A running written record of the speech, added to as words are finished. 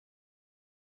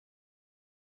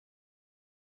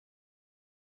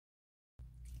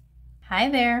Hi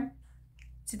there.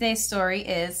 Today's story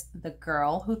is The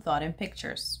Girl Who Thought in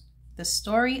Pictures, the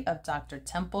story of Dr.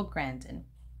 Temple Grandin.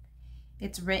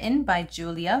 It's written by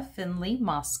Julie Finley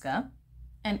Mosca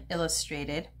and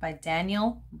illustrated by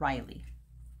Daniel Rieley.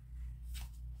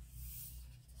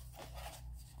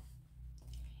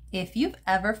 If you've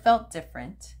ever felt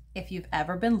different, if you've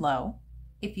ever been low,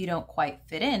 if you don't quite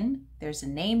fit in, there's a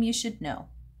name you should know.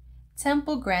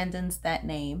 Temple Grandin's that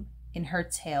name. In her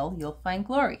tale, you'll find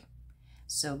glory.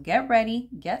 So get ready,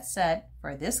 get set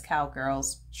for this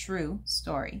cowgirl's true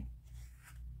story.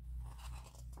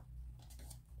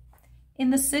 In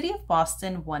the city of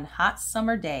Boston, one hot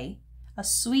summer day, a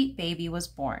sweet baby was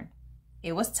born.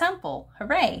 It was Temple,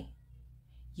 hooray!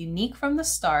 Unique from the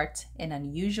start, an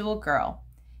unusual girl.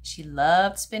 She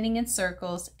loved spinning in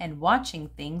circles and watching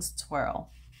things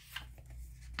twirl.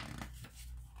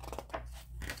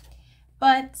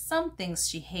 But some things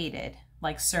she hated,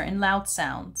 like certain loud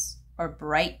sounds, or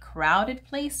bright, crowded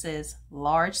places,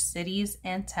 large cities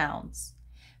and towns.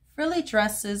 Frilly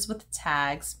dresses with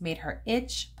tags made her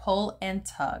itch, pull, and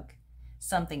tug.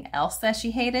 Something else that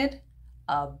she hated?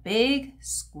 A big,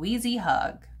 squeezy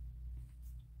hug.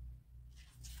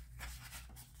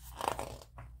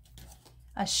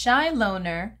 A shy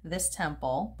loner, this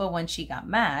Temple, but when she got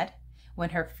mad,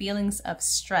 when her feelings of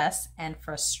stress and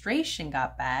frustration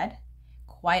got bad,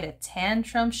 quite a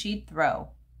tantrum she'd throw,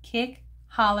 kick,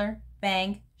 holler,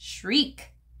 bang,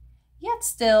 shriek. Yet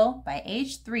still, by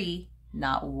age 3,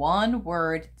 not one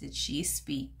word did she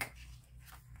speak.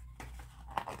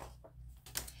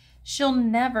 She'll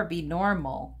never be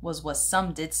normal, was what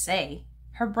some did say.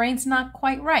 Her brain's not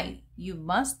quite right, you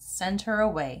must send her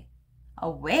away.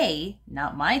 Away?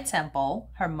 Not my Temple,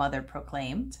 her mother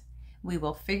proclaimed. We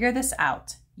will figure this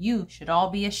out. You should all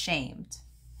be ashamed.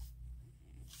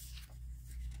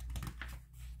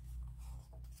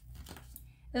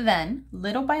 Then,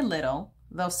 little by little,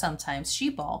 though sometimes she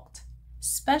balked,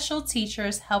 special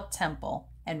teachers helped Temple,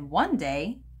 and one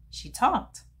day she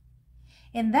talked.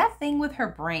 In that thing with her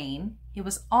brain, it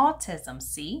was autism,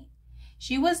 see?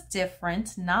 She was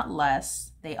different, not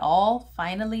less, they all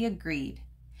finally agreed.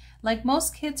 Like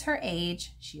most kids her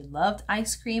age, she loved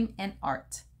ice cream and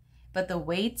art. But the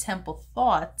way Temple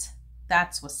thought,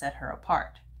 that's what set her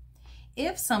apart.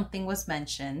 If something was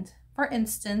mentioned, for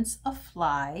instance, a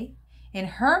fly, in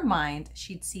her mind,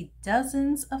 she'd see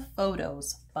dozens of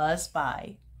photos buzz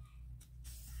by.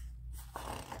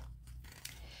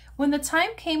 When the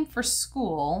time came for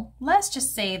school, let's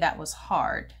just say that was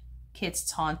hard. Kids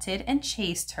taunted and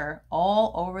chased her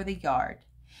all over the yard.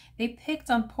 They picked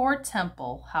on poor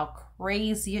Temple, how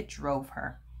crazy it drove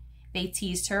her. They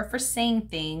teased her for saying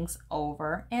things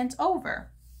over and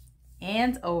over,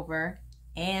 and over,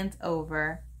 and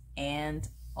over, and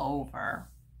over.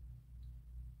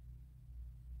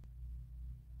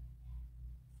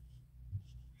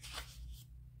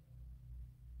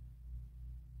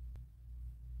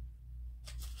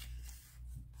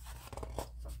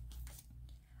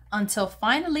 Until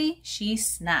finally she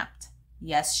snapped.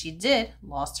 Yes, she did,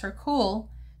 lost her cool,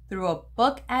 threw a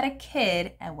book at a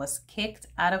kid and was kicked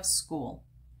out of school.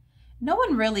 No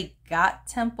one really got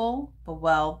Temple, but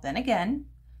well, then again,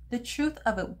 the truth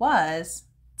of it was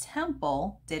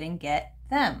Temple didn't get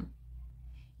them.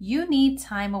 You need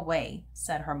time away,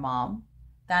 said her mom.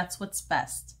 That's what's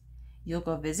best. You'll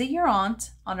go visit your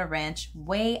aunt on a ranch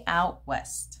way out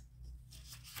west.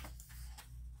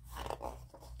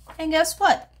 And guess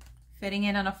what? Fitting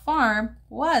in on a farm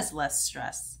was less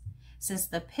stress, since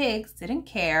the pigs didn't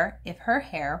care if her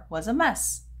hair was a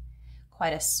mess.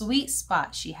 Quite a sweet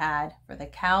spot she had for the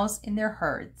cows in their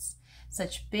herds,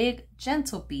 such big,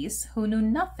 gentle beasts who knew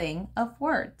nothing of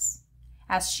words.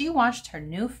 As she watched her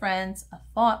new friends, a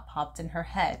thought popped in her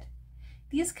head.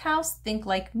 These cows think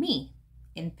like me,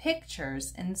 in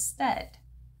pictures instead.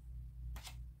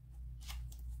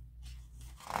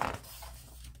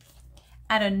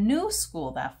 At a new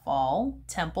school that fall,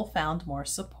 Temple found more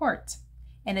support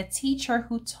and a teacher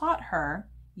who taught her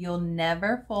you'll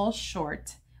never fall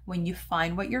short. When you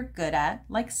find what you're good at,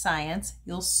 like science,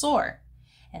 you'll soar.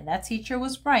 And that teacher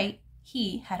was right.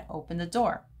 He had opened the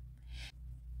door.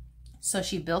 So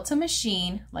she built a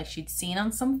machine like she'd seen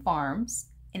on some farms,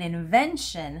 an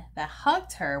invention that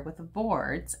hugged her with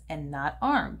boards and not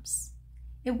arms.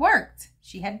 It worked.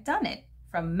 She had done it.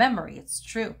 From memory, it's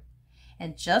true.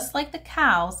 And just like the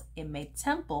cows, it made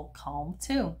Temple calm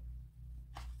too.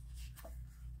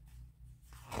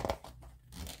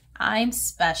 I'm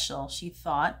special, she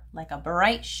thought, like a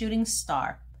bright shooting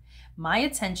star. My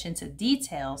attention to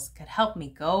details could help me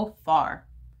go far.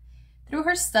 Through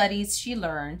her studies, she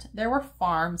learned there were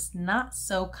farms not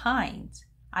so kind,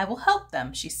 I will help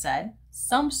them, she said.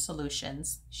 Some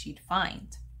solutions she'd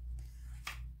find.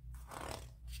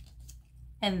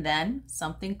 And then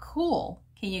something cool.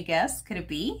 Can you guess? Could it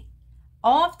be?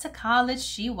 Off to college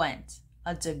she went.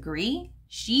 A degree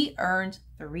she earned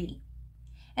 3.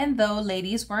 And though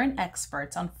ladies weren't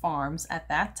experts on farms at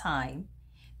that time,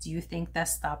 do you think that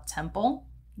stopped Temple?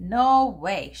 No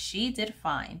way, she did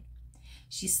fine.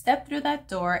 She stepped through that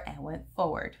door and went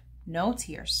forward. No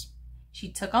tears. She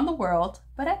took on the world,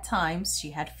 but at times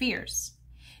she had fears.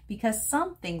 Because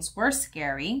some things were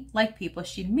scary, like people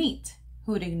she'd meet,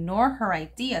 who'd ignore her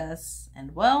ideas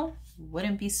and, well,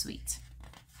 wouldn't be sweet.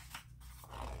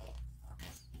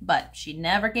 But she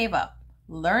never gave up,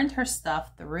 learned her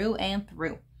stuff through and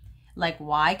through, like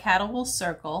why cattle will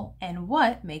circle and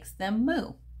what makes them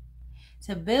moo.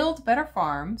 To build better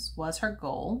farms was her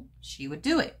goal. She would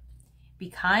do it. Be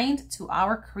kind to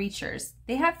our creatures.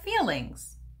 They have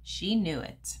feelings. She knew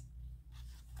it.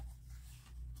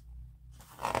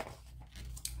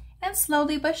 And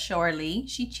slowly but surely,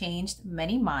 she changed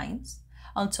many minds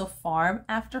until farm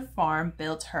after farm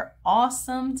built her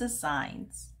awesome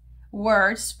designs.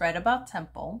 Word spread about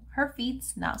Temple, her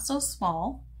feet's not so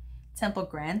small. Temple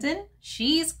Grandin,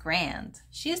 she's grand.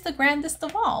 She's the grandest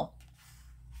of all.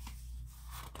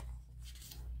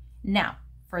 Now,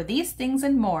 for these things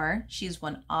and more, she's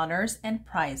won honors and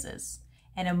prizes.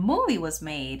 And a movie was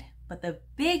made, but the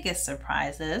biggest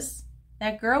surprise is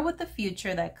that girl with the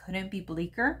future that couldn't be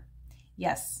bleaker.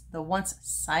 Yes, the once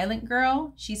silent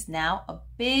girl, she's now a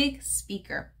big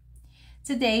speaker.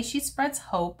 Today, she spreads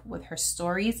hope with her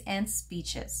stories and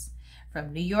speeches.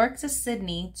 From New York to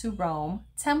Sydney to Rome,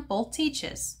 Temple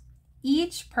teaches.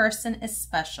 Each person is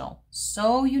special,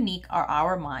 so unique are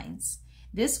our minds.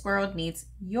 This world needs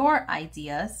your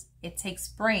ideas. It takes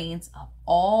brains of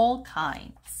all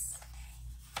kinds.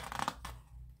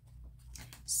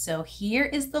 So here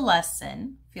is the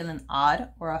lesson. Feeling odd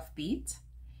or offbeat?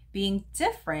 Being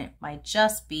different might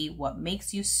just be what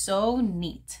makes you so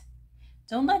neat.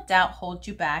 Don't let doubt hold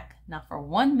you back, not for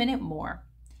 1 minute more.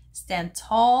 Stand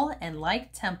tall and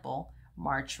like Temple,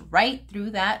 march right through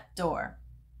that door.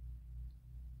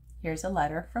 Here's a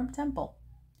letter from Temple.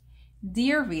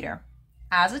 Dear reader,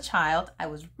 as a child, I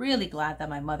was really glad that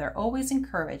my mother always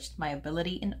encouraged my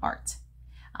ability in art.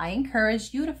 I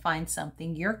encourage you to find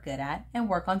something you're good at and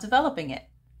work on developing it.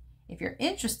 If you're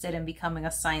interested in becoming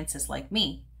a scientist like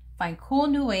me, find cool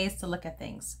new ways to look at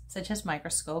things, such as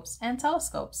microscopes and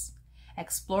telescopes.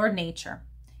 Explore nature.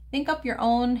 Think up your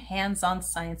own hands-on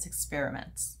science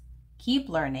experiments. Keep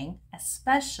learning,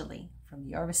 especially from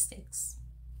your mistakes.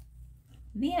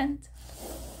 The end.